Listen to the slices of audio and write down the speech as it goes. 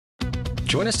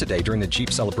Join us today during the Jeep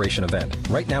Celebration event.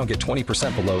 Right now, get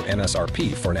 20% below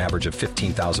MSRP for an average of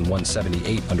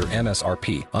 $15,178 under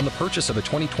MSRP on the purchase of a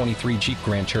 2023 Jeep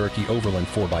Grand Cherokee Overland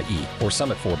 4xE or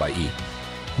Summit 4xE.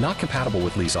 Not compatible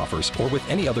with lease offers or with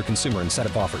any other consumer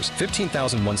incentive offers.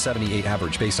 $15,178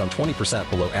 average based on 20%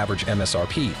 below average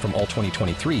MSRP from all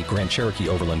 2023 Grand Cherokee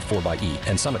Overland 4xE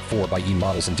and Summit 4xE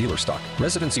models in dealer stock.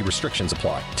 Residency restrictions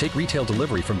apply. Take retail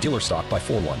delivery from dealer stock by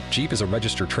 4/1. Jeep is a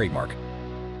registered trademark.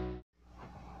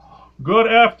 Good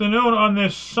afternoon on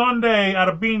this Sunday out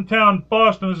of Beantown,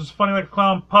 Boston. This is Funny Like a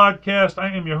Clown podcast. I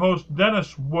am your host,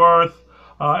 Dennis Worth.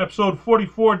 Episode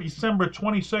 44, December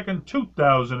 22nd,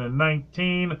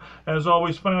 2019. As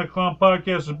always, Funny Like a Clown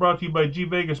podcast is brought to you by G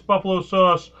Vegas Buffalo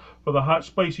Sauce. For the hot,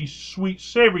 spicy, sweet,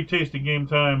 savory taste of game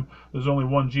time, there's only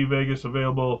one G Vegas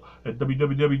available at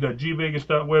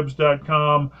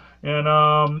www.gvegas.webs.com. And,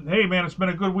 hey, man, it's been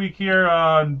a good week here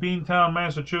in Beantown,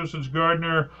 Massachusetts,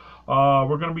 Gardner.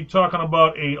 We're going to be talking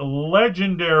about a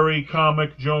legendary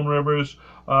comic, Joan Rivers.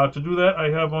 To do that, I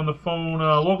have on the phone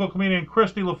local comedian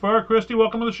Christy LaFleur. Christy,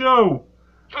 welcome to the show.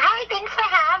 Hi, thanks for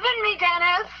having me,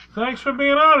 Dennis. Thanks for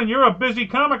being on, and you're a busy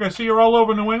comic. I see you're all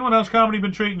over New England. How's comedy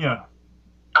been treating you?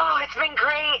 Oh, it's been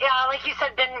great. Like you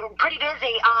said, been pretty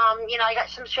busy. I got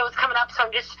some shows coming up, so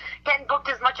I'm just getting booked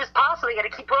as much as possible. You got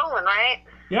to keep rolling, right?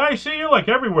 Yeah, I see you like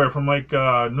everywhere, from like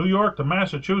New York to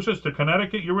Massachusetts to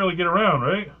Connecticut. You really get around,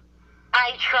 right?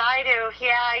 I try to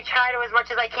as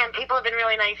much as I can. People have been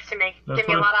really nice to me. Give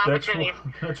me a lot of opportunities.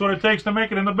 That's what it takes to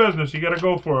make it in the business. You got to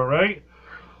go for it, right?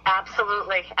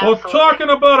 Absolutely. Well, talking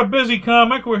about a busy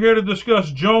comic, we're here to discuss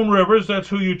Joan Rivers. That's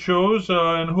who you chose,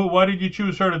 and why did you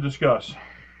choose her to discuss?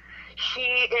 She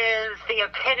is the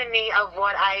epitome of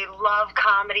what I love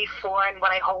comedy for and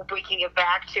what I hope we can get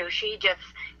back to. She just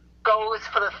goes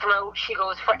for the throat. She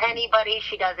goes for anybody.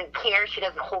 She doesn't care. She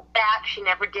doesn't hold back. She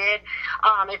never did.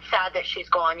 It's sad that she's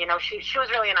gone. She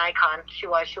was really an icon. She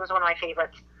was one of my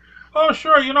favorites. Oh,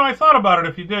 sure. I thought about it.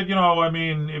 If you did,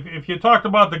 if you talked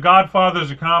about the Godfathers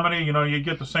of comedy, you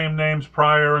get the same names,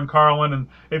 Pryor and Carlin. And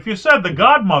if you said the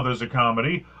Godmothers of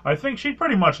comedy, I think she'd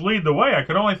pretty much lead the way. I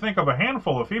could only think of a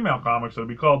handful of female comics that would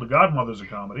be called the Godmothers of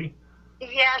comedy.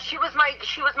 Yeah, she was my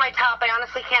top. I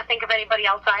honestly can't think of anybody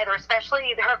else either,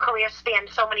 especially her career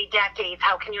spanned so many decades.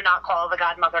 How can you not call her the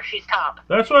Godmother? She's top.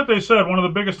 That's what they said. One of the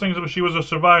biggest things was she was a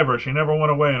survivor. She never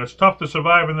went away, and it's tough to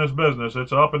survive in this business.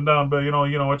 It's up and down, but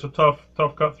it's a tough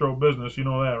cutthroat business. You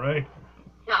know that, right?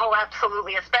 Oh,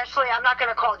 absolutely. Especially, I'm not going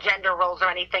to call gender roles or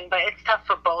anything, but it's tough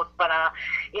for both. But,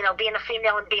 being a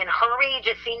female and being her age,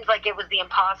 it seems like it was the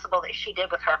impossible that she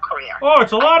did with her career. Oh,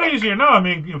 it's a lot easier now. I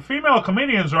mean, female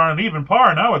comedians are on an even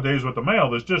par nowadays with the male.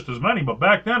 There's just as many. But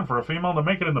back then, for a female to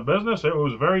make it in the business, it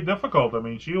was very difficult. I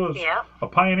mean, she was a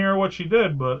pioneer of what she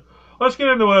did. But let's get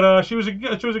into it. She was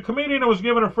a comedian that was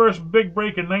given her first big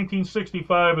break in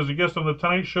 1965 as a guest on The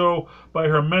Tonight Show by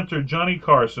her mentor, Johnny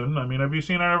Carson. I mean, have you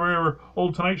seen any of her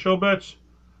old Tonight Show bits?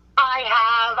 I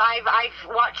have. I've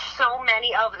watched so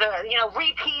many of the,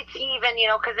 repeats even,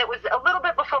 because it was a little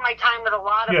bit before my time with a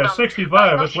lot of them. Yeah,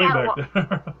 65. That's way back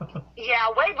there. Yeah,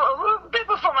 a little bit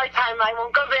before my time. I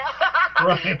won't go there.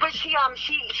 Right. But she had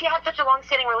such a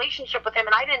long-standing relationship with him,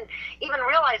 and I didn't even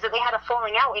realize that they had a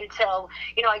falling out until,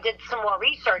 I did some more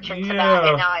research into that,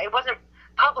 and it wasn't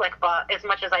public, but as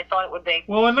much as I thought it would be.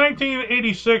 Well, in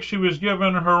 1986, she was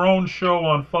given her own show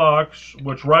on Fox,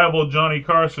 which rivaled Johnny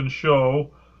Carson's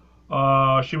show.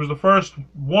 She was the first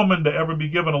woman to ever be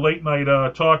given a late-night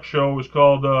talk show. It was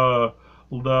called The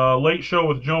Late Show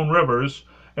with Joan Rivers.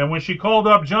 And when she called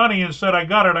up Johnny and said, I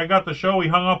got the show, he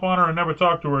hung up on her and never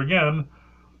talked to her again.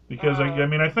 Because, I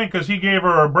think because he gave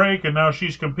her a break and now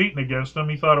she's competing against him,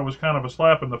 he thought it was kind of a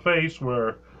slap in the face.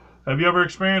 Have you ever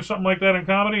experienced something like that in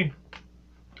comedy?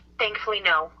 Thankfully,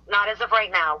 no. Not as of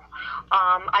right now.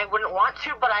 I wouldn't want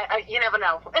to, but you never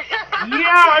know.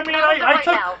 Yeah, I mean,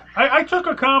 I took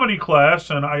a comedy class,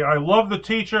 and I love the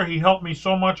teacher. He helped me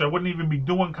so much. I wouldn't even be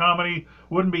doing comedy,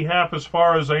 wouldn't be half as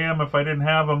far as I am if I didn't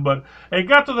have him. But it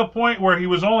got to the point where he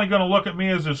was only going to look at me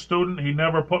as his student. He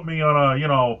never put me on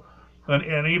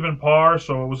an even par.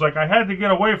 So it was like I had to get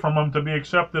away from him to be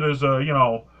accepted as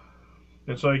a,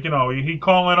 It's like, he'd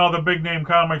call in all the big-name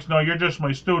comics. No, you're just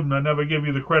my student. I never give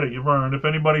you the credit you've earned. If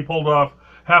anybody pulled off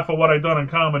half of what I'd done in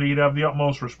comedy, he'd have the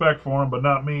utmost respect for him, but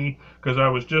not me, because I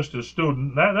was just his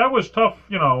student. That was tough,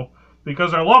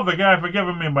 because I love the guy for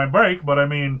giving me my break, but, I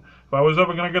mean, if I was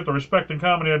ever going to get the respect in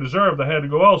comedy I deserved, I had to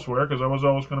go elsewhere, because I was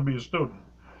always going to be a student.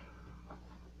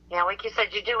 Yeah, like you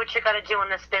said, you do what you got to do in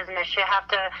this business. You have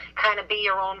to kind of be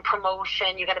your own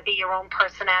promotion. You got to be your own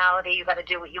personality. You got to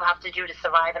do what you have to do to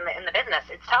survive in the business.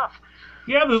 It's tough.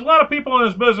 Yeah, there's a lot of people in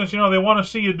this business, they want to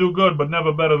see you do good, but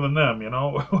never better than them,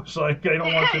 It's like, I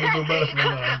don't want you to do better than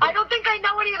them. I don't think I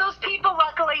know any of those people,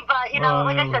 luckily, but,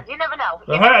 like I said, you never know.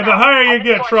 The higher you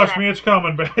get, trust me, it's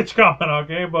coming, it's coming,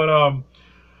 okay? But,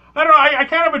 I don't know, I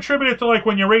kind of attribute it to, like,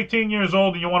 when you're 18 years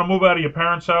old and you want to move out of your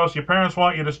parents' house, your parents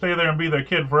want you to stay there and be their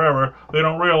kid forever. They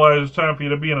don't realize it's time for you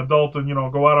to be an adult and,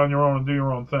 go out on your own and do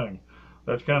your own thing.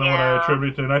 That's kind of what I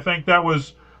attribute to it. And I think that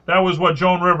was what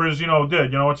Joan Rivers,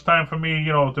 did. It's time for me,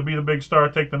 to be the big star,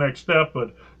 take the next step.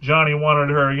 But Johnny wanted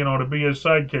her, to be his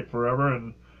sidekick forever,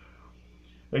 and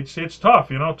it's tough,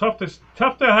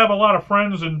 tough to have a lot of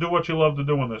friends and do what you love to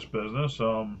do in this business.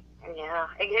 Yeah,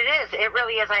 it is. It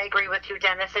really is. I agree with you,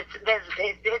 Dennis.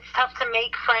 It's tough to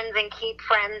make friends and keep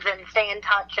friends and stay in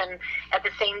touch, and at the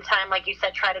same time, like you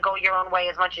said, try to go your own way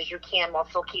as much as you can while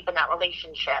still keeping that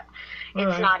relationship.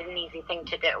 It's not an easy thing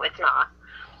to do. It's not.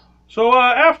 So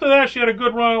after that, she had a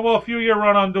good run, a few-year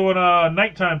run on doing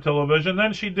nighttime television.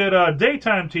 Then she did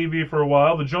daytime TV for a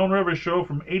while, the Joan Rivers Show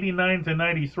from '89 to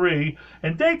 '93.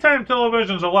 And daytime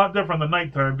television is a lot different than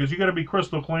nighttime because you got to be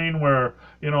crystal clean. Where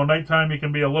nighttime you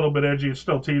can be a little bit edgy. It's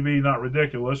still TV, not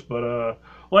ridiculous. But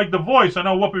like The Voice, I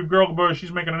know Whoopi Goldberg,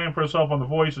 she's making a name for herself on The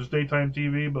Voice as daytime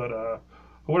TV. But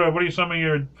what are some of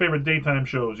your favorite daytime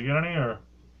shows? You got any or?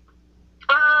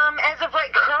 As of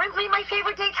right, currently my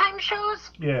favorite daytime shows?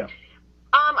 Yeah.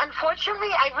 Unfortunately,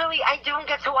 I don't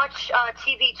get to watch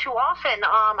TV too often.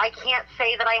 I can't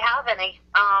say that I have any.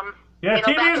 Yeah,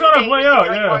 TV's on its way out,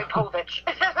 yeah.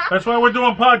 That's why we're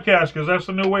doing podcasts, because that's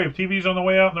the new wave. TV's on the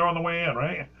way out and they're on the way in,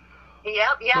 right?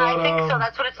 Yep, yeah, but, I think so.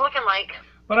 That's what it's looking like.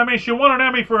 But, I mean, she won an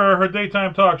Emmy for her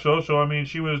daytime talk show, so, I mean,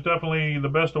 she was definitely the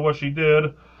best of what she did.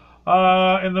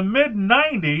 In the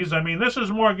mid-'90s, I mean, this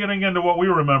is more getting into what we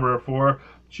remember her for.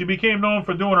 She became known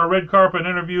for doing her red carpet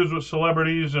interviews with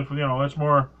celebrities. If that's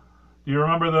more. Do you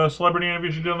remember the celebrity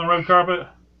interviews she did on the red carpet?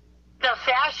 The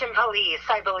Fashion Police,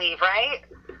 I believe, right?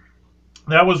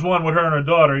 That was one with her and her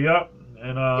daughter. Yep.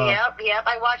 And Yep.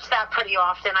 I watched that pretty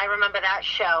often. I remember that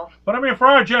show. But I mean, for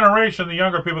our generation, the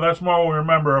younger people, that's more what we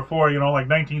remember her for. Like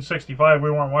 1965,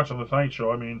 we weren't watching the Tonight Show.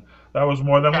 I mean, that was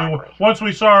more. Then once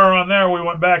we saw her on there, we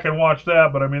went back and watched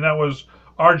that. But I mean, that was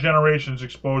our generation's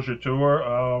exposure to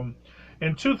her.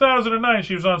 In 2009,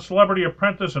 she was on Celebrity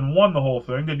Apprentice and won the whole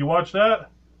thing. Did you watch that?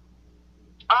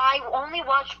 I only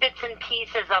watched bits and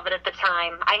pieces of it at the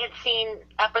time. I had seen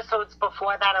episodes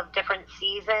before that of different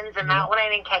seasons, and that one I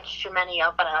didn't catch too many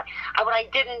of. But what I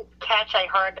didn't catch, I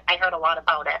heard a lot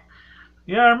about it.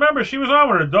 Yeah, I remember she was on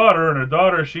with her daughter, and her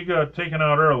daughter, she got taken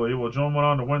out early. Well, Joan went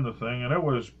on to win the thing, and it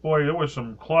was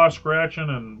some claw scratching,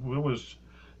 and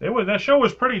that show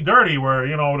was pretty dirty, where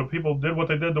the people did what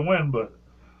they did to win, but.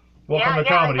 Welcome to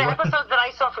comedy. The episodes that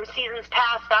I saw from seasons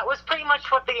past, that was pretty much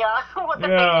what the base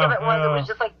of it was. Yeah. It was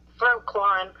just like throat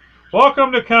clawing.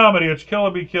 Welcome to comedy. It's Kill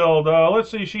or Be Killed. Let's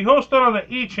see. She hosted on the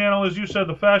E! Channel, as you said,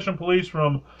 the Fashion Police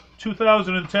from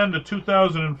 2010 to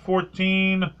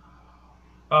 2014.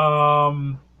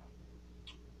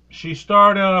 She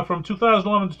starred from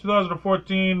 2011 to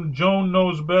 2014. Joan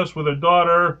Knows Best with her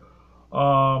daughter,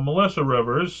 Melissa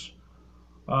Rivers.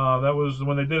 That was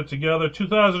when they did it together.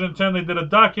 2010, they did a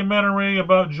documentary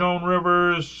about Joan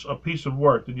Rivers, A Piece of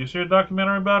Work. Did you see a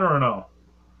documentary about her or no?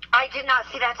 I did not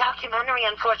see that documentary,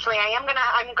 unfortunately. I'm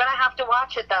gonna have to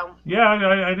watch it though. Yeah,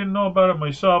 I didn't know about it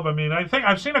myself. I mean, I think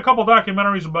I've seen a couple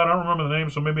documentaries about it. I don't remember the name,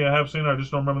 so maybe I have seen it. I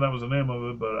just don't remember that was the name of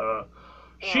it. But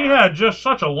she had just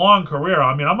such a long career.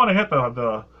 I mean, I'm gonna hit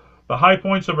the high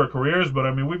points of her careers, but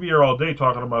I mean, we'd be here all day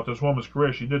talking about this woman's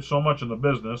career. She did so much in the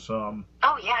business. Oh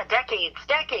yeah, decades.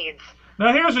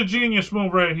 Now here's a genius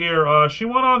move right here. She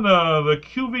went on the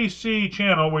QVC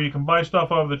channel where you can buy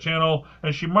stuff off the channel,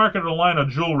 and she marketed a line of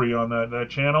jewelry on that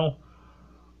channel.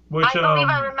 Which I believe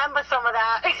I remember some of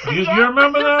that. You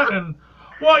remember that? And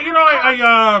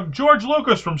well, George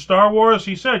Lucas from Star Wars,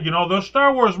 he said, those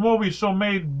Star Wars movies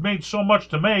made so much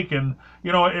to make, and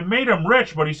it made him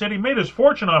rich. But he said he made his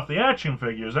fortune off the action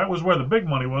figures. That was where the big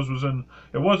money was in.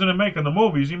 It wasn't in making the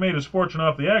movies. He made his fortune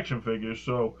off the action figures.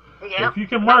 So if you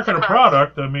can market a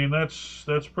product, I mean, that's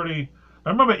pretty. I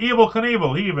remember Evel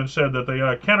Knievel. He even said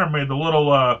that Kenner made the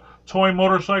little toy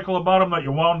motorcycle about him that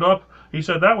you wound up. He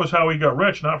said that was how he got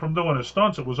rich, not from doing his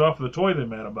stunts. It was off the toy they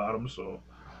made about him. So.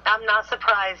 I'm not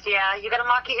surprised, yeah. You got to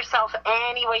market yourself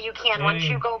any way you can. Once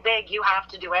you go big, you have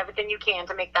to do everything you can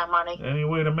to make that money. Any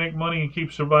way to make money and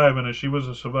keep surviving, and she was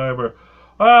a survivor.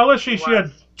 Let's see, she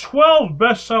had 12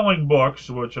 best-selling books,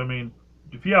 which, I mean,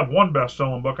 if you have one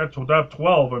best-selling book, that's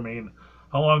 12. I mean,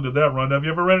 how long did that run? Have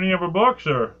you ever read any of her books,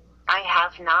 or? I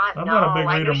have not, I'm not a big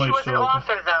reader myself. I knew she was an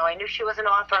author, though. I knew she was an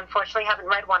author. Unfortunately, I haven't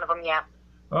read one of them yet.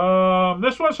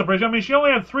 This one surprised. I mean, she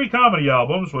only had 3 comedy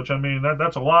albums, which I mean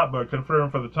that's a lot, but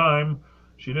considering for the time,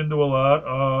 she didn't do a lot.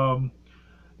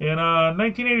 In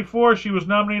 1984, she was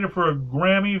nominated for a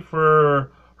Grammy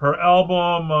for her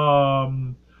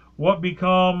album "What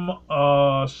Become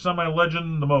a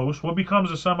Semi-Legend the Most." What becomes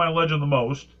a semi-legend the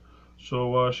most?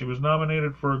 So she was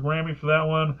nominated for a Grammy for that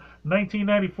one.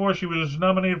 1994, she was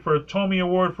nominated for a Tony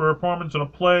Award for her performance in a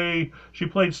play. She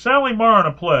played Sally Marr in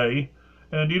a play.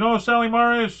 And do you know who Sally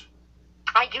Marr is?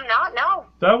 I do not know.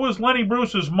 That was Lenny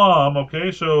Bruce's mom,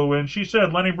 okay? So, and she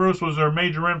said Lenny Bruce was her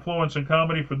major influence in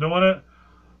comedy for doing it.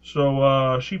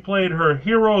 So, she played her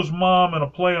hero's mom in a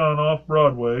play on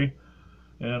off-Broadway.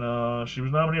 And she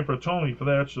was nominated for a Tony for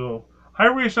that. So,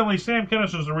 Sam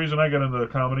Kinnison's the reason I got into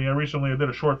comedy. I did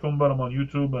a short film about him on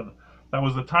YouTube, and that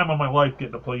was the time of my life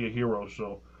getting to play your hero.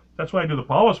 So, that's why I do the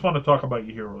always fun to talk about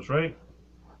your heroes, right?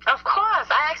 Of course.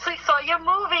 I actually saw your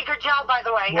movie. Good job, by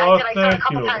the way. Well, I saw it a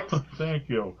couple times. Thank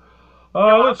you.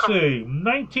 You're Let's welcome. see.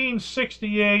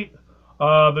 1968,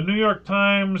 the New York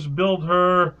Times billed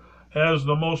her as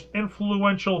the most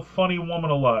influential funny woman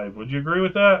alive. Would you agree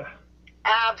with that?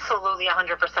 Absolutely,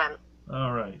 100%.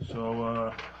 All right.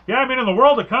 So, yeah, I mean, in the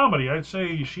world of comedy, I'd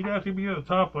say she'd have to be at the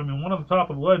top. I mean, one of the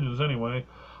top of the legends anyway.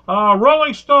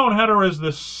 Rolling Stone had her as the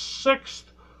 6th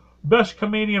best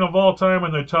comedian of all time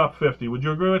in their top 50. Would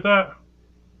you agree with that?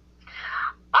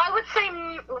 I would say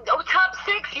top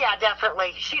 6. Yeah,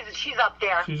 definitely. She's up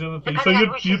there. She's in the thing. Depending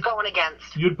on who she's going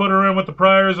against. You'd put her in with the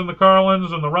Pryors and the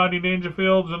Carlins and the Rodney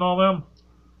Dangerfields and all them?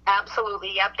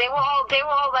 Absolutely, yep. They were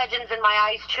all legends in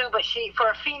my eyes too. But for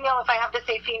a female, if I have to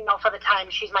say female for the time,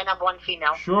 she's my #1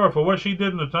 female. Sure, for what she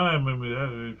did in the time, I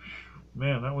mean,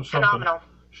 man, that was something. Phenomenal.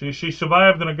 She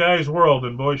survived in a guy's world,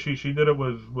 and boy, she did it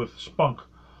with spunk.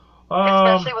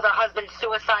 Especially with her husband's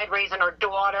suicide, raising her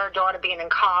daughter being in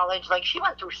college. Like, she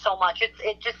went through so much. It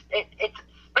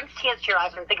brings tears to your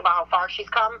eyes when you think about how far she's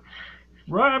come.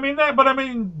 Right. I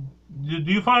mean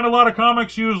do you find a lot of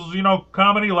comics use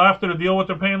comedy, laughter to deal with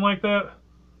their pain like that?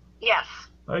 Yes.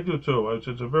 I do too. It's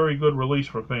a very good release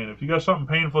for pain. If you got something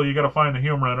painful, you got to find the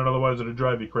humor in it. Otherwise, it'll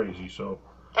drive you crazy. So.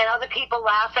 And other people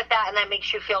laugh at that, and that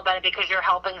makes you feel better because you're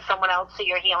helping someone else, so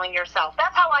you're healing yourself.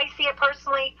 That's how I see it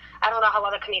personally. I don't know how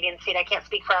other comedians see it. I can't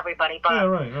speak for everybody, but yeah,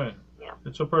 right. Yeah.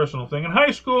 It's a personal thing. In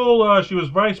high school, she was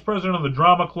vice president of the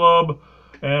drama club,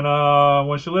 and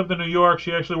when she lived in New York,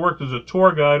 she actually worked as a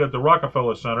tour guide at the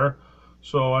Rockefeller Center.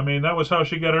 So, I mean, that was how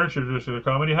she got introduced to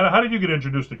comedy. How did you get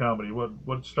introduced to comedy?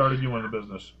 What started you in the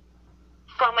business?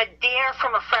 From a dare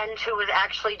from a friend who was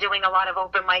actually doing a lot of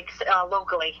open mics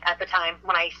locally at the time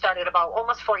when I started about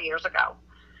almost 4 years ago.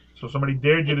 So somebody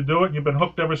dared you to do it, and you've been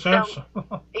hooked ever since? So,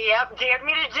 yep, dared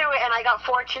me to do it, and I got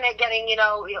fortunate getting,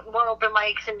 more open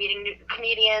mics and meeting new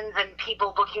comedians and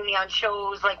people booking me on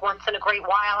shows like once in a great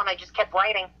while, and I just kept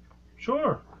writing.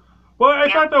 Sure. Well, I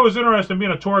thought that was interesting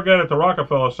being a tour guide at the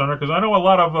Rockefeller Center, because I know a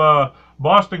lot of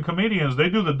Boston comedians, they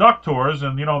do the duck tours,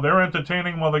 and, they're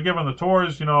entertaining while they're giving the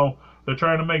tours, they're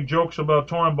trying to make jokes about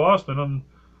touring Boston, and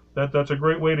that's a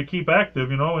great way to keep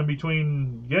active, in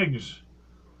between gigs.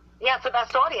 Yeah, it's the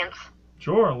best audience.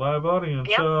 Sure, live audience.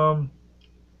 Yep.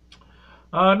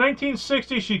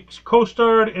 1960, she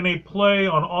co-starred in a play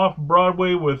on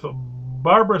off-Broadway with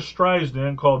Barbara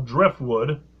Streisand called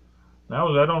Driftwood. Now,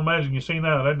 I don't imagine you've seen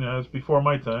that. That's before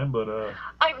my time, but...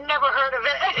 I've never heard of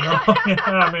it. No, yeah,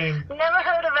 I mean... Never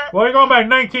heard of it. Well, you're going back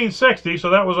 1960, so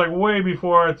that was like way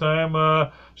before our time.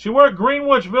 She worked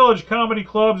Greenwich Village comedy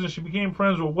clubs, and she became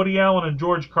friends with Woody Allen and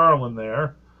George Carlin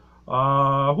there.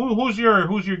 Who's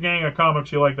your gang of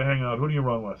comics you like to hang out? Who do you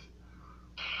run with?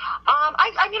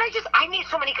 I meet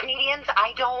so many comedians.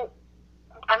 I don't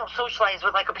socialize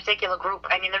with like a particular group.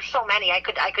 I mean, there's so many. I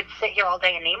could sit here all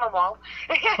day and name them all.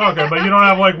 Okay, but you don't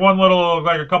have like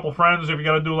a couple friends if you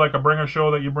got to do like a bringer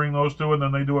show that you bring those to and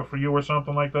then they do it for you or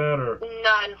something like that, or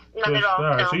none at all.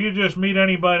 Right, no. so you just meet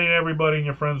anybody and everybody and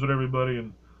you're friends with everybody,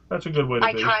 and that's a good way to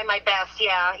be. I try my best.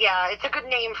 Yeah. It's a good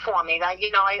name for me.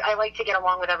 I like to get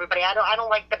along with everybody. I don't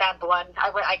like the bad blood.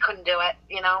 I couldn't do it.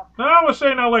 No, I was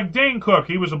saying now, like Dane Cook,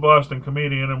 he was a Boston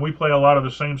comedian, and we play a lot of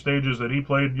the same stages that he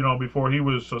played, before he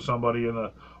was somebody in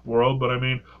the world. But I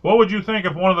mean, what would you think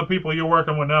if one of the people you're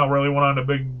working with now really went on to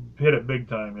hit it big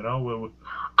time? I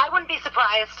wouldn't be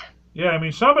surprised. Yeah, I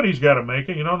mean, somebody's got to make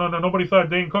it. Nobody thought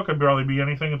Dane Cook could barely be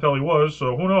anything until he was.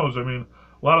 So who knows? I mean.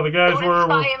 A lot of the guys it would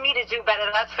inspire me to do better,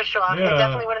 that's for sure. Yeah. It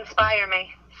definitely would inspire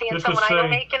me. Seeing someone I know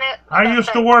making it. I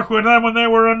used to work with them when they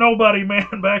were a nobody,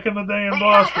 man, back in the day in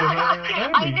Boston.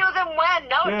 I knew them when.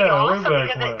 No, it'd be awesome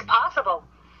because it's possible.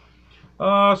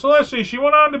 So let's see. She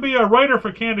went on to be a writer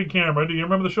for Candid Camera. Do you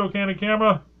remember the show Candid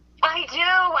Camera? I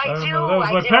do. That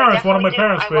was my I parents, one of my do.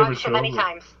 parents' favorite I watched it shows. many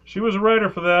times. She was a writer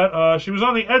for that. She was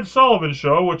on the Ed Sullivan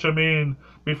Show, which, I mean,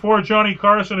 before Johnny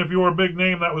Carson, if you were a big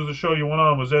name, that was the show you went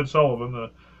on, was Ed Sullivan.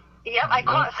 Yep, I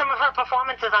caught some of her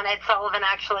performances on Ed Sullivan,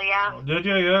 actually, yeah. Did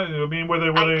you? Yeah. I mean,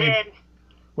 did.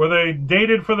 Were they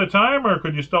dated for the time, or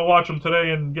could you still watch them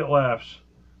today and get laughs?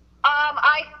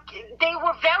 They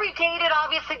were very dated,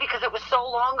 obviously, because it was so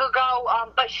long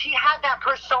ago. But she had that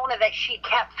persona that she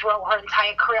kept throughout her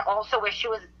entire career, also, where she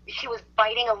was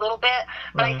biting a little bit.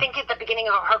 But Right. I think at the beginning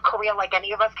of her career, like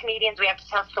any of us comedians, we have to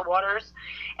test the waters.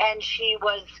 And she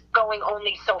was going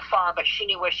only so far, but she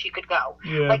knew where she could go.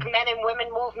 Yeah. Like Men and Women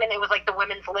movement, it was like the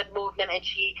women's lib movement, and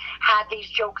she had these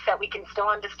jokes that we can still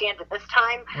understand at this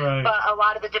time. Right. But a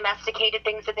lot of the domesticated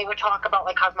things that they would talk about,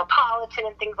 like Cosmopolitan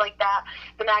and things like that,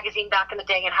 the magazine back in the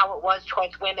day and how it was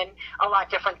towards women, a lot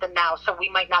different than now. So we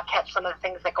might not catch some of the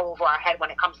things that go over our head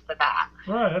when it comes to that.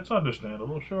 Right, that's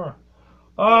understandable, sure.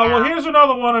 Well, here's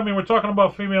another one. I mean, we're talking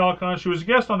about female icons. She was a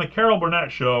guest on the Carol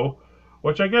Burnett Show,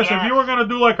 which I guess if you were going to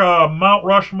do like a Mount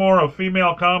Rushmore of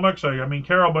female comics, I mean,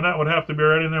 Carol Burnett would have to be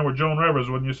right in there with Joan Rivers,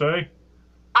 wouldn't you say?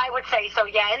 I would say so,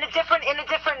 yeah. In a different,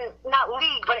 not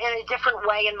league, but in a different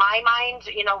way in my mind.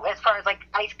 You know, as far as like,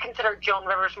 I consider Joan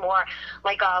Rivers more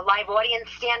like a live audience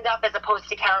stand-up as opposed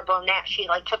to Carol Burnett. She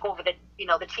like took over the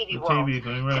TV world. TV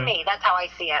thing, right? To me, that's how I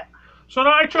see it. So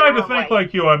now I tried to think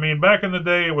like you. I mean, back in the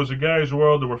day, it was a guy's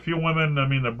world. There were few women. I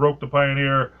mean, that broke the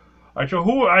pioneer. I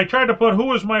tried to put who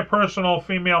was my personal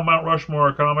female Mount Rushmore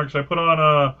of comics. I put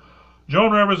on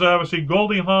Joan Rivers, obviously,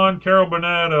 Goldie Hawn, Carol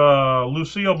Burnett,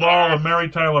 Lucille Ball, and Mary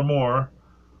Tyler Moore.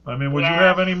 I mean, would you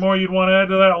have any more you'd want to add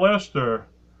to that list, or?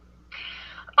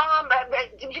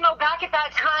 Back at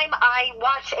that time, I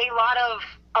watched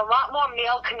a lot more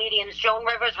male comedians. Joan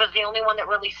Rivers was the only one that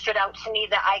really stood out to me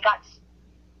that I got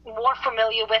more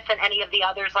familiar with than any of the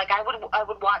others. Like I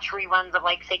would watch reruns of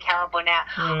like say Carol Burnett.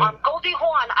 Goldie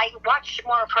Hawn, I watched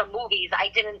more of her movies. I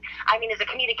mean as a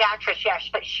comedic actress, yes,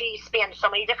 but she spanned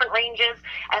so many different ranges.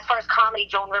 As far as comedy,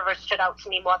 Joan Rivers stood out to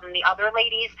me more than the other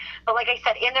ladies. But like I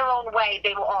said, in their own way,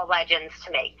 they were all legends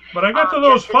to me. But I got to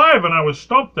those five and I was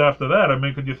stumped after that. I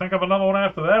mean, could you think of another one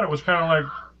after that? It was kind of like,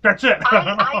 that's it.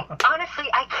 I honestly,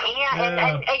 I can't. And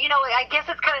I guess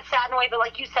it's kind of sad in a way, but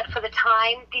like you said, for the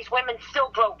time, these women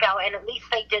still broke out, and at least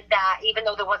they did that, even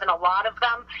though there wasn't a lot of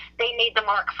them. They made the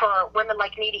mark for women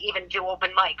like me to even do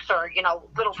open mics or,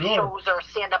 little shows or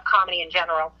stand-up comedy in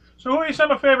general. So who are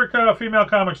some of your favorite female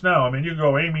comics now? I mean, you can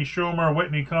go Amy Schumer,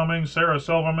 Whitney Cummings, Sarah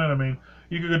Silverman. I mean,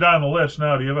 you could go down the list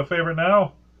now. Do you have a favorite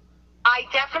now?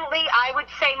 I would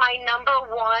say my number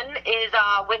one is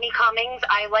Whitney Cummings.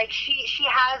 She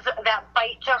has that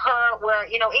bite to her where,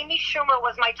 Amy Schumer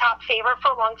was my top favorite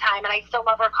for a long time, and I still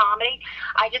love her comedy.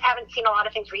 I just haven't seen a lot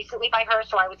of things recently by her,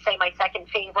 so I would say my second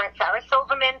favorite, Sarah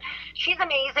Silverman. She's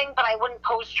amazing, but I wouldn't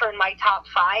post her in my top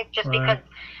five just because,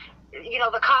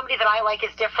 the comedy that I like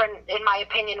is different, in my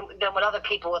opinion, than what other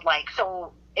people would like.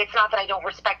 So it's not that I don't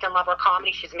respect and love her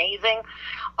comedy. She's amazing.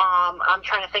 I'm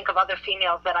trying to think of other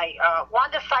females that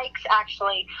Wanda Sykes,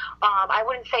 actually. I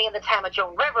wouldn't say in the time of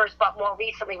Joan Rivers, but more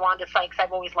recently, Wanda Sykes,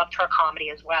 I've always loved her comedy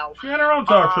as well. She had her own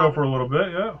talk show for a little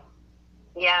bit, yeah.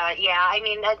 Yeah. I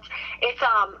mean,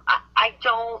 I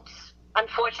don't...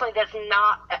 Unfortunately, there's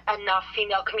not enough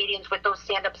female comedians with those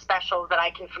stand-up specials that I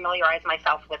can familiarize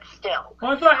myself with still.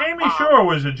 Well, I thought Amy Schumer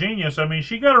was a genius. I mean,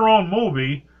 she got her own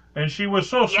movie, and she was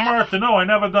so smart to know, I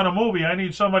never done a movie. I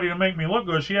need somebody to make me look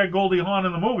good. She had Goldie Hawn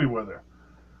in the movie with her.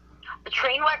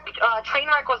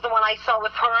 Trainwreck was the one I saw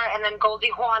with her, and then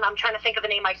Goldie Hawn, I'm trying to think of the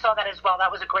name. I saw that as well.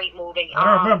 That was a great movie.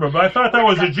 I don't remember, but I thought that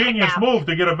was a genius move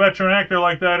to get a veteran actor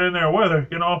like that in there with her,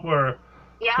 where...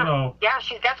 Yeah,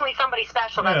 she's definitely somebody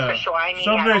special, that's for sure. I mean,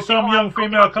 someday some young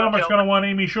female comic's going to want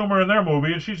Amy Schumer in their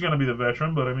movie, and she's going to be the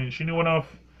veteran, but I mean, she knew enough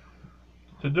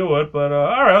to do it. But,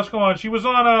 all right, let's go on. She was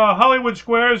on Hollywood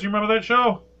Squares. You remember that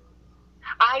show?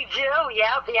 I do,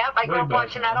 yep. I grew up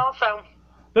watching that also.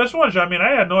 This one, I mean,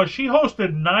 I had no... She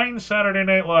hosted 9 Saturday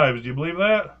Night Lives. Do you believe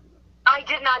that? I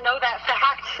did not know that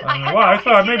fact. I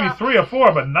thought maybe 3 or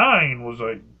 4, but 9 was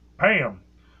like, bam.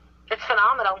 It's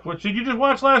phenomenal. What did you just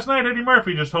watch last night? Eddie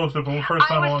Murphy just hosted for the first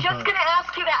time. I was just going to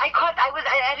ask you that. I was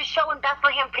at a show in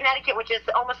Bethlehem, Connecticut, which is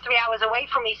almost 3 hours away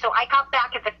from me. So I got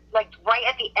back at right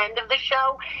at the end of the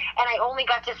show, and I only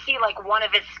got to see one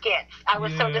of his skits. I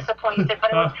was so disappointed,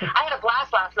 but I had a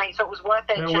blast last night, so it was worth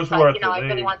it. It was worth it. I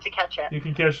really wanted to catch it. You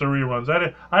can catch the reruns.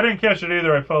 I didn't catch it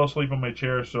either. I fell asleep in my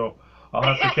chair, so I'll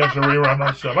have to catch a rerun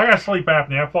myself. I got sleep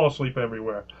apnea. I fall asleep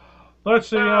everywhere. Let's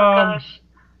see. Gosh.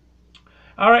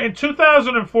 All right, in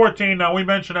 2014, now we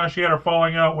mentioned how she had her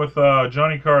falling out with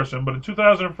Johnny Carson, but in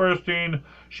 2014,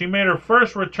 she made her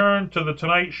first return to The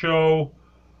Tonight Show,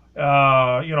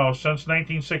 since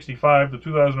 1965 to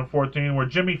 2014, where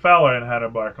Jimmy Fallon had her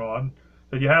back on.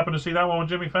 Did you happen to see that one with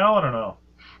Jimmy Fallon or no?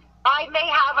 I may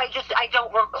have. I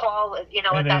don't recall, at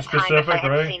that time if I had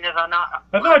right? seen it or not.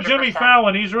 I thought Jimmy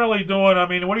Fallon, he's really doing, I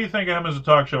mean, what do you think of him as a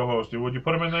talk show host? Would you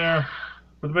put him in there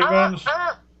with the big guns?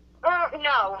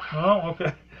 No. Oh,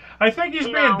 okay. I think he's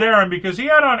being daring because he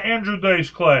had on Andrew Dice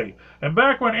Clay. And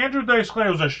back when Andrew Dice Clay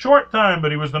was a short time,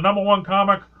 but he was the #1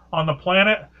 comic on the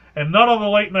planet, and none of the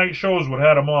late night shows would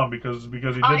have him on because he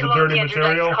did the dirty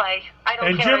material.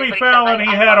 And Jimmy Fallon, he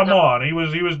had him on. He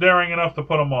was daring enough to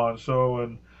put him on. So,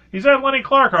 and he's had Lenny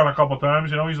Clark on a couple times.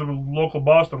 He's a local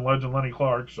Boston legend, Lenny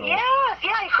Clark. So. Yes,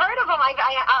 yeah, I've heard of him.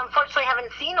 I unfortunately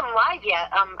haven't seen him live yet.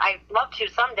 I'd love to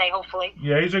someday, hopefully.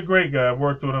 Yeah, he's a great guy. I've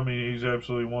worked with him. He's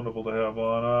absolutely wonderful to have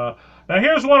on. Now,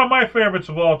 here's one of my favorites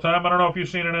of all time. I don't know if you've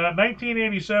seen it. In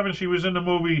 1987, she was in the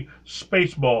movie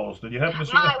Spaceballs. Did you happen to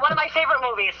see that? One of my favorite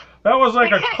movies. That was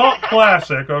like a cult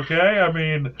classic, okay? I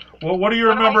mean, what do you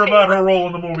remember about her role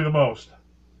in the movie the most?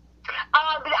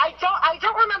 I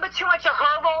don't remember too much of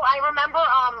her role. I remember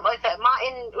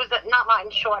not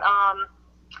Martin Short?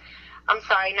 I'm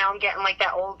sorry, now I'm getting like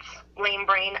that old lame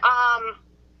brain.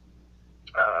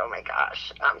 Oh my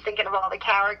gosh, I'm thinking of all the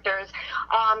characters.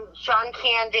 John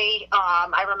Candy,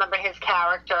 I remember his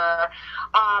character.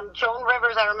 Joan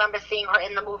Rivers, I remember seeing her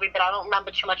in the movie, but I don't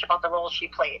remember too much about the role she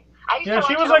played. Yeah,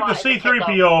 she was like the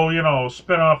C-3PO,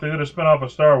 spin-off. They did a spin-off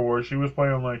of Star Wars. She was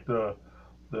playing like the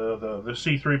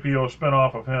C-3PO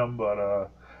spin-off of him, but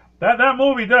that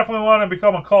movie definitely wanted to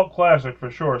become a cult classic for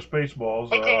sure,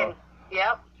 Spaceballs. It did,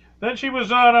 yep. Then she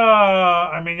was on,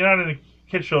 you're not in the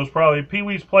kid shows probably,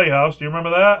 Pee-wee's Playhouse. Do you remember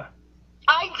that?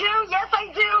 I do, yes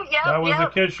I do, yep. That was the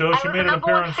kid show. She made an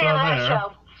appearance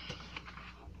on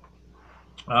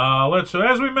there. Let's see,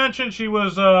 as we mentioned, she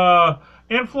was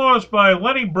influenced by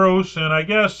Lenny Bruce, and I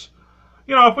guess,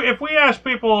 if we ask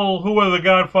people who are the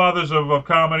godfathers of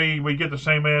comedy, we get the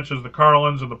same answers, the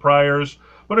Carlins and the Pryors.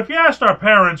 But if you asked our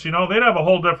parents, they'd have a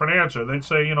whole different answer. They'd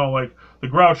say, like the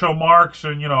Groucho Marx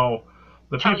and,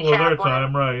 the people of their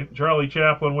time, right? Charlie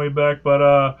Chaplin way back. But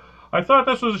I thought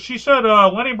she said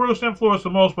Lenny Bruce influenced the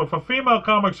most, but for female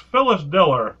comics, Phyllis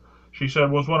Diller, she said,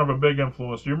 was one of her big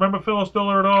influences. Do you remember Phyllis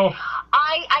Diller at all?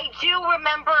 I do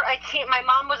remember my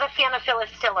mom was a fan of Phyllis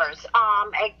Diller's.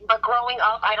 But growing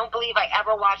up, I don't believe I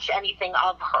ever watched anything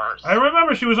of hers. I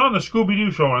remember she was on the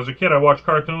Scooby-Doo show. As a kid, I watched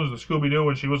cartoons, the Scooby-Doo,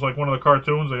 and she was like one of the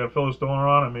cartoons. They had Phyllis Diller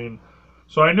on.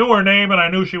 So I knew her name, and I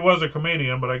knew she was a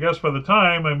comedian. But I guess for the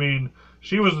time,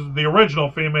 she was the original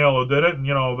female who did it, and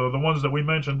the ones that we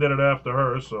mentioned did it after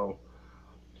her. So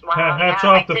hats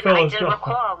off to Phyllis Diller.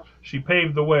 She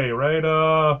paved the way,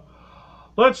 right?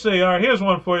 Let's see. All right, here's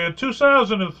one for you.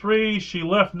 2003, she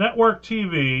left network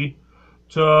TV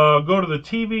to go to the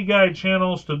TV Guide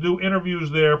channels to do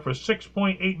interviews there for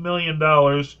 $6.8 million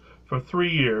for 3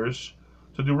 years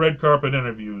to do red carpet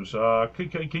interviews.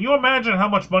 Can you imagine how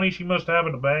much money she must have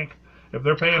in the bank if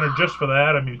they're paying her just for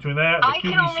that? Between that and the QVC. I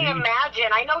can only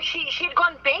imagine. I know she had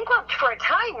gone bankrupt for a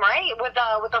time, right? With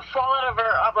the fallout of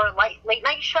her late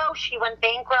night show, she went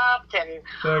bankrupt and.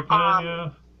 Yeah.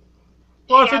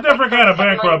 Well, it's a different kind of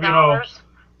bankrupt,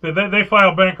 They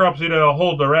file bankruptcy to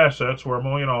hold their assets, where,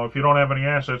 if you don't have any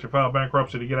assets, you file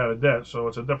bankruptcy to get out of debt. So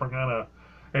it's a different kind of,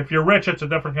 if you're rich, it's a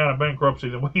different kind of bankruptcy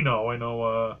than we know.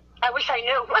 I wish I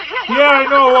knew. Yeah, I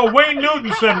know. Well, Wayne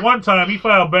Newton said one time he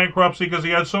filed bankruptcy because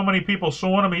he had so many people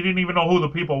suing him, he didn't even know who the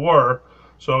people were.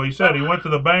 So he said he went to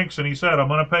the banks and he said, I'm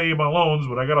going to pay you my loans,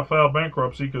 but I got to file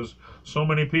bankruptcy because so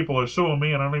many people are suing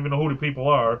me and I don't even know who the people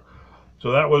are.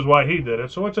 So that was why he did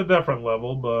it. So it's a different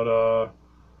level, but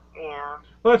yeah.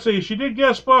 Let's see. She did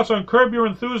guest spots on Curb Your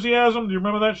Enthusiasm. Do you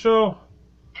remember that show?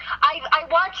 I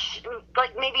watched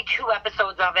like maybe 2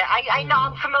 episodes of it. I know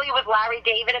I'm familiar with Larry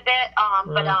David a bit,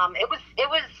 but it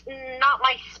was not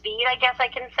my speed, I guess I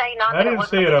can say. Not I didn't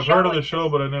see it. I've heard of the show,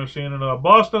 but I've never seen it.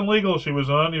 Boston Legal, she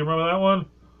was on. Do you remember that one?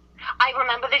 I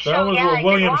remember the show. That was with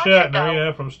William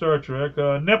Shatner, from Star Trek.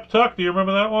 Nip Tuck, do you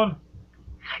remember that one?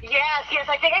 Yes.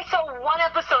 I think I saw 1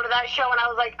 episode of that show, and I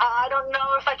was like, I don't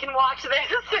know if I can watch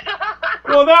this.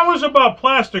 Well, that was about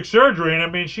plastic surgery,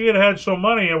 and she had so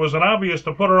money, it was obvious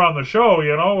to put her on the show,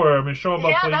 where show about.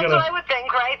 Yeah, that's what I would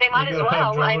think, right? They might as well.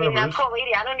 That poor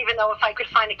lady. I don't even know if I could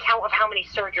find a count of how many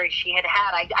surgeries she had.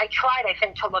 I tried, I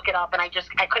think, to look it up, and I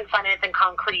couldn't find anything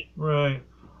concrete. Right.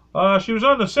 She was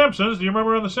on The Simpsons. Do you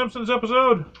remember on The Simpsons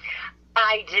episode?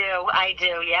 I do.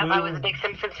 Yep, I was a big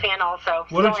Simpsons fan also.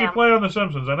 What did she play on The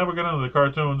Simpsons? I never got into the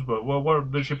cartoons, but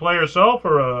what did she play herself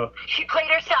or? She played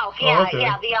herself. Oh, Yeah, okay.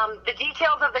 yeah. The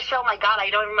details of the show, my God, I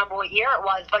don't remember what year it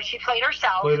was, but she played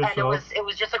herself, and it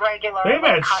was just a regular. They've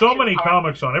had so many part.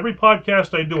 comics on every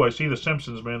podcast I do. I see The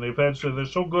Simpsons, man. They're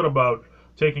so good about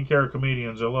taking care of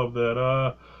comedians. I love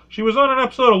that. She was on an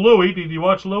episode of Louie. Did you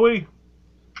watch Louie?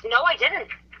 No, I didn't.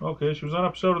 Okay, she was on an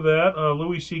episode of that.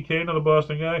 Louis C.K., another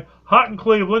Boston guy. Hot in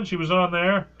Cleveland, she was on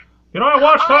there. You know, I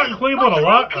watched Hot in Cleveland a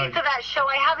lot. What's the of that show?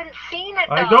 I haven't seen it,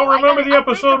 though. I don't remember the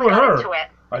episode with her.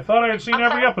 It. I thought I had seen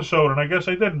every episode, and I guess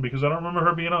I didn't because I don't remember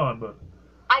her being on. But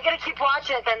I gotta keep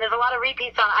watching it. Then there's a lot of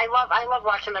repeats on. I love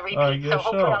watching the repeats. So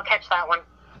hopefully I'll catch that one.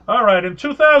 All right. In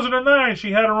 2009,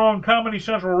 she had her own Comedy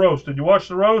Central roast. Did you watch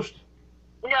the roast?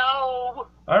 No.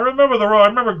 I remember the roast. I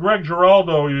remember Greg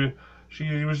Giraldo.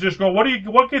 He was just going,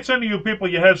 what gets into you people?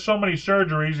 You had so many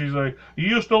surgeries. He's like, you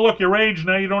used to look your age,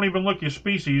 now you don't even look your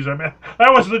species. I mean,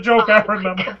 that was the joke I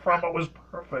remember from. It was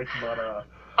perfect, but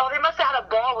Oh, they must have had a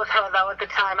ball with her though at the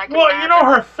time. Well, you know,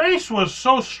 her face was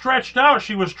so stretched out.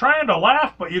 She was trying to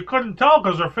laugh, but you couldn't tell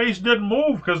because her face didn't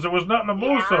move because there was nothing to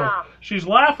move. Yeah. So she's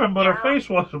laughing, but her face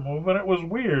wasn't moving. It was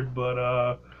weird, but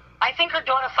I think her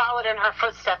daughter followed in her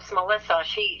footsteps, Melissa.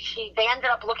 They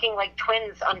ended up looking like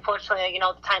twins, unfortunately,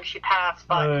 the time she passed.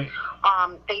 But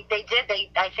I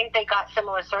think they got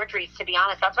similar surgeries, to be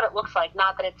honest. That's what it looks like.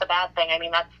 Not that it's a bad thing. I mean,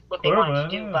 that's what they wanted to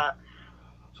do, but...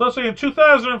 So let's see, in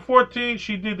 2014,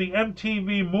 she did the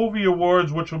MTV Movie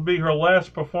Awards, which would be her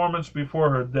last performance before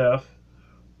her death.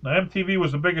 Now, MTV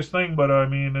was the biggest thing, but I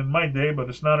mean, in my day, but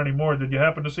it's not anymore. Did you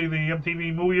happen to see the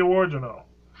MTV Movie Awards or no?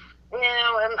 No,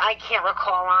 I can't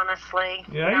recall, honestly.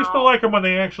 Yeah, I used to like them when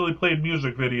they actually played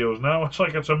music videos. Now it's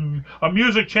like it's a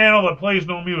music channel that plays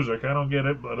no music. I don't get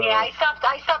it, but... Yeah, I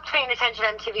stopped paying attention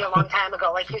to MTV a long time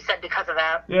ago, like you said, because of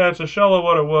that. Yeah, it's a shell of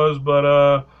what it was,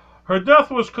 but her death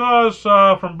was caused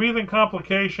from breathing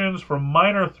complications from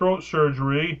minor throat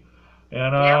surgery.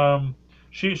 And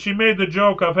she made the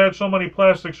joke, I've had so many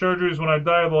plastic surgeries, when I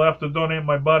die they'll have to donate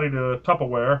my body to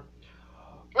Tupperware.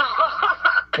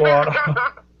 But...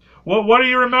 What do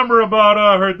you remember about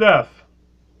her death?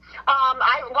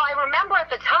 I remember at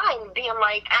the time being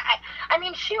like, I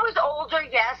mean, she was older,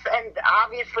 yes, and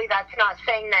obviously that's not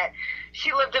saying that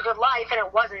she lived a good life and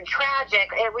it wasn't tragic.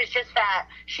 It was just that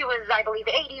she was, I believe,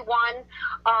 81, and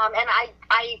I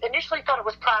initially thought it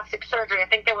was plastic surgery. I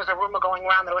think there was a rumor going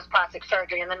around that it was plastic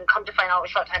surgery, and then come to find out a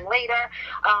short time later,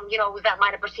 it was that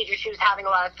minor procedure. She was having a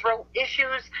lot of throat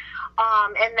issues,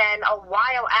 and then a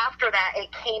while after that,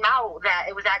 it came out that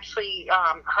it was actually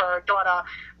her daughter,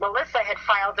 Melissa, had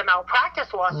filed a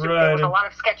malpractice lawsuit. Right. There was a lot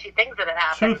of sketchy things that had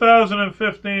happened.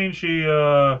 2015,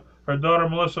 her daughter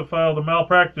Melissa filed a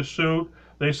malpractice suit.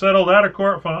 They settled out of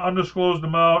court for an undisclosed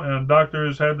amount, and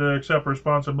doctors had to accept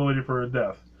responsibility for her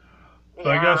death. So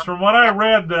I guess from what I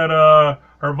read, that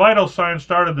her vital signs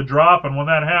started to drop, and when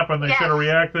that happened, they should have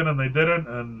reacted, and they didn't,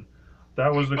 and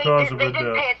that was the cause of her death. They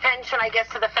didn't pay attention, I guess,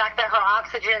 to the fact that her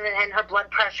oxygen and her blood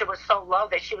pressure was so low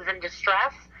that she was in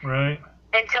distress. Right.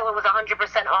 Until it was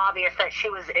 100% obvious that she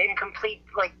was in complete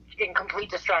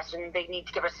distress, and they need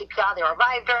to give her CPR. They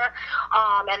revived her,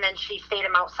 and then she stayed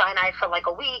in Mount Sinai for like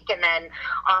a week, and then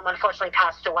unfortunately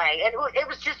passed away. And it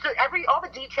was just all the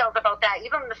details about that,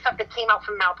 even the stuff that came out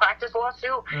from the malpractice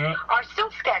lawsuit, are still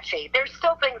sketchy. There's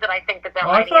still things that I think that they're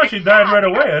hiding. I thought she died right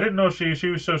away. I didn't know she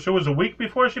was. So it was a week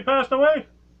before she passed away?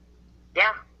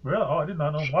 Yeah. Really? Oh, I did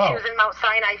not know. Wow. She was in Mount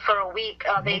Sinai for a week.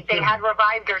 They had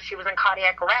revived her. She was in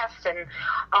cardiac arrest, and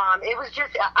it was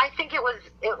just. I think it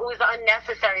was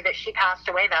unnecessary that she passed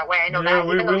away that way. I know that.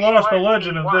 We lost a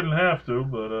legend and didn't have to,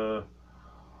 but.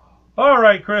 All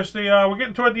right, Christy. We're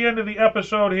getting toward the end of the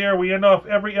episode here. We end off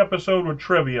every episode with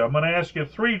trivia. I'm going to ask you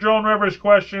 3 Joan Rivers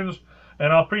questions,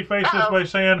 and I'll preface this by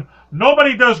saying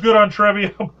nobody does good on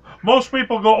trivia. Most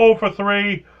people go 0 for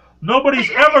 3. Nobody's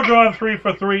ever gone 3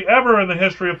 for 3 ever in the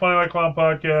history of Funny Like Clown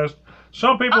podcast.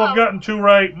 Some people have gotten 2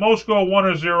 right. Most go 1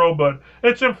 or 0, but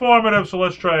it's informative, so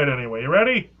let's try it anyway. You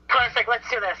ready? Perfect. Let's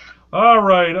do this. All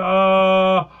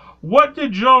right. What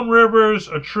did Joan Rivers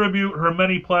attribute her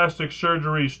many plastic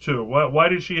surgeries to? Why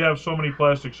did she have so many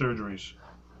plastic surgeries?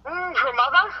 Her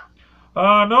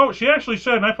mother? No, she actually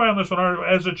said, and I found this one,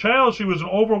 as a child, she was an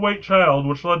overweight child,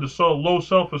 which led to low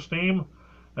self-esteem.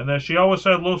 And that she always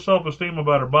had low self-esteem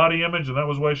about her body image, and that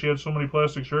was why she had so many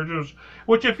plastic surgeries.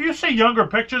 Which, if you see younger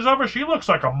pictures of her, she looks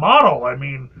like a model. I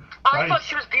mean... I thought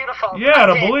she was beautiful. Yeah,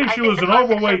 to believe she was an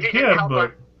overweight kid,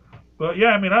 but yeah,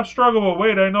 I mean, I've struggled with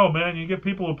weight, I know, man. You get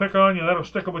people who pick on you, that'll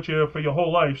stick with you for your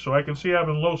whole life. So I can see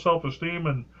having low self-esteem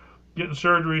and getting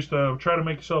surgeries to try to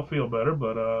make yourself feel better,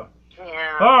 but...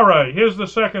 Yeah. All right, here's the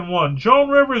second one. Joan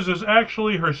Rivers is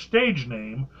actually her stage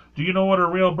name. Do you know what her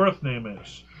real birth name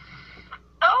is?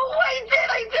 Oh, I did.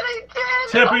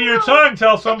 Tip of your tongue.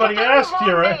 Tell somebody asked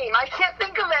you, right? Name. I can't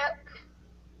think of it.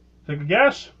 Take a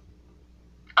guess.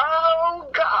 Oh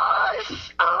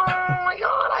gosh! Oh my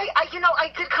God!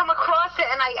 I did come across it,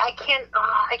 and I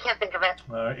can't think of it.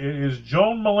 It is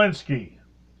Joan Malinsky.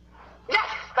 Yes,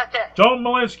 that's it. Joan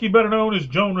Malinsky, better known as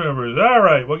Joan Rivers. All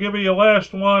right, we'll give you your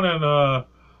last one. And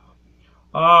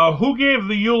who gave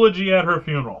the eulogy at her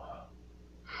funeral?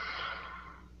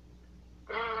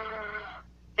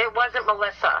 It wasn't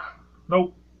Melissa.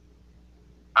 Nope.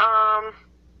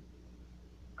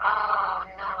 Oh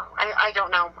no, I don't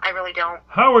know. I really don't.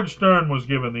 Howard Stern was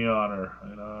given the honor.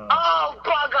 And, oh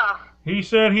bugger! he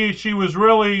said she was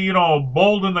really,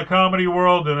 bold in the comedy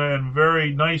world and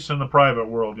very nice in the private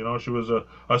world. She was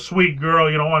a sweet girl.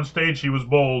 On stage she was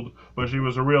bold, but she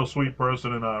was a real sweet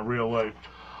person in real life.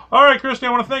 All right, Christy,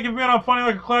 I want to thank you for being on Funny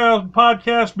Like a Cloud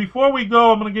podcast. Before we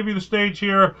go, I'm going to give you the stage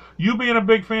here. You being a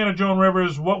big fan of Joan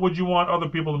Rivers, what would you want other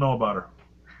people to know about her?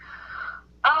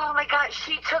 Oh my God,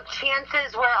 she took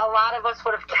chances where a lot of us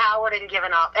would have cowered and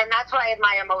given up, and that's what I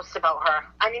admire most about her.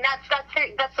 I mean, that's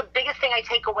the biggest thing I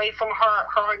take away from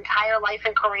her entire life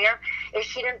and career is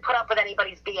she didn't put up with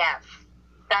anybody's BS.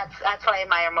 That's what I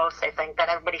admire most. I think that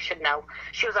everybody should know.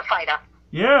 She was a fighter.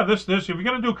 Yeah, this if you're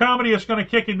gonna do comedy, it's gonna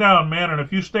kick you down, man. And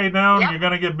if you stay down, You're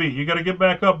gonna get beat. You got to get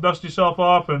back up, dust yourself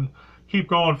off, and keep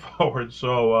going forward.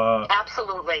 So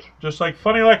absolutely. Just like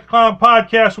Funny Like a Clown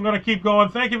podcast, we're gonna keep going.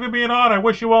 Thank you for being on. I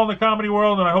wish you well in the comedy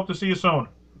world, and I hope to see you soon.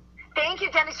 Thank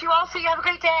you, Dennis. You also. You have a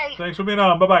great day. Thanks for being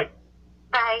on. Bye-bye.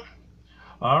 Bye.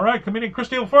 All right, comedian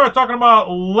Christy LaFleur talking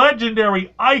about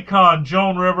legendary icon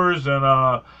Joan Rivers. And,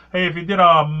 hey, if you did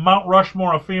a Mount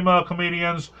Rushmore of female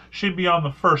comedians, she'd be on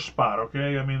the first spot,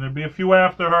 okay? I mean, there'd be a few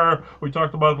after her. We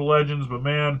talked about the legends, but,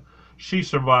 man, she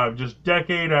survived just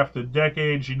decade after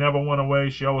decade. She never went away.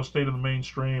 She always stayed in the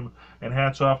mainstream, and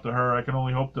hats off to her. I can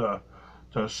only hope to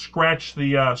scratch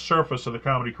the surface of the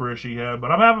comedy career she had.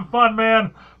 But I'm having fun,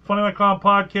 man. Funny Like Clown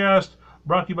podcast.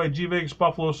 Brought to you by G Vegas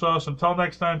Buffalo Sauce. Until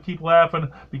next time, keep laughing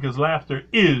because laughter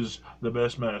is the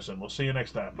best medicine. We'll see you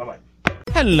next time. Bye-bye.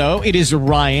 Hello, it is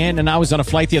Ryan, and I was on a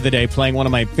flight the other day playing one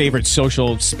of my favorite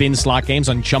social spin slot games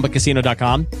on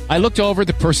ChumbaCasino.com. I looked over at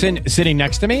the person sitting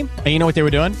next to me, and you know what they were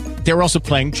doing? They were also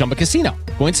playing Chumba Casino.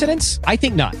 Coincidence? I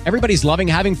think not. Everybody's loving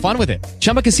having fun with it.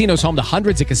 Chumba Casino is home to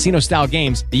hundreds of casino-style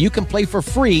games that you can play for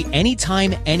free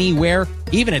anytime, anywhere,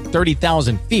 even at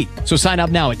 30,000 feet. So sign up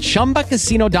now at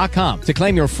ChumbaCasino.com to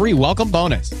claim your free welcome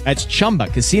bonus. That's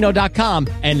ChumbaCasino.com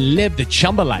and live the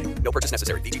Chumba life. No purchase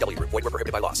necessary. VGW. Void where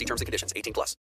prohibited by law. See terms and conditions. 18+.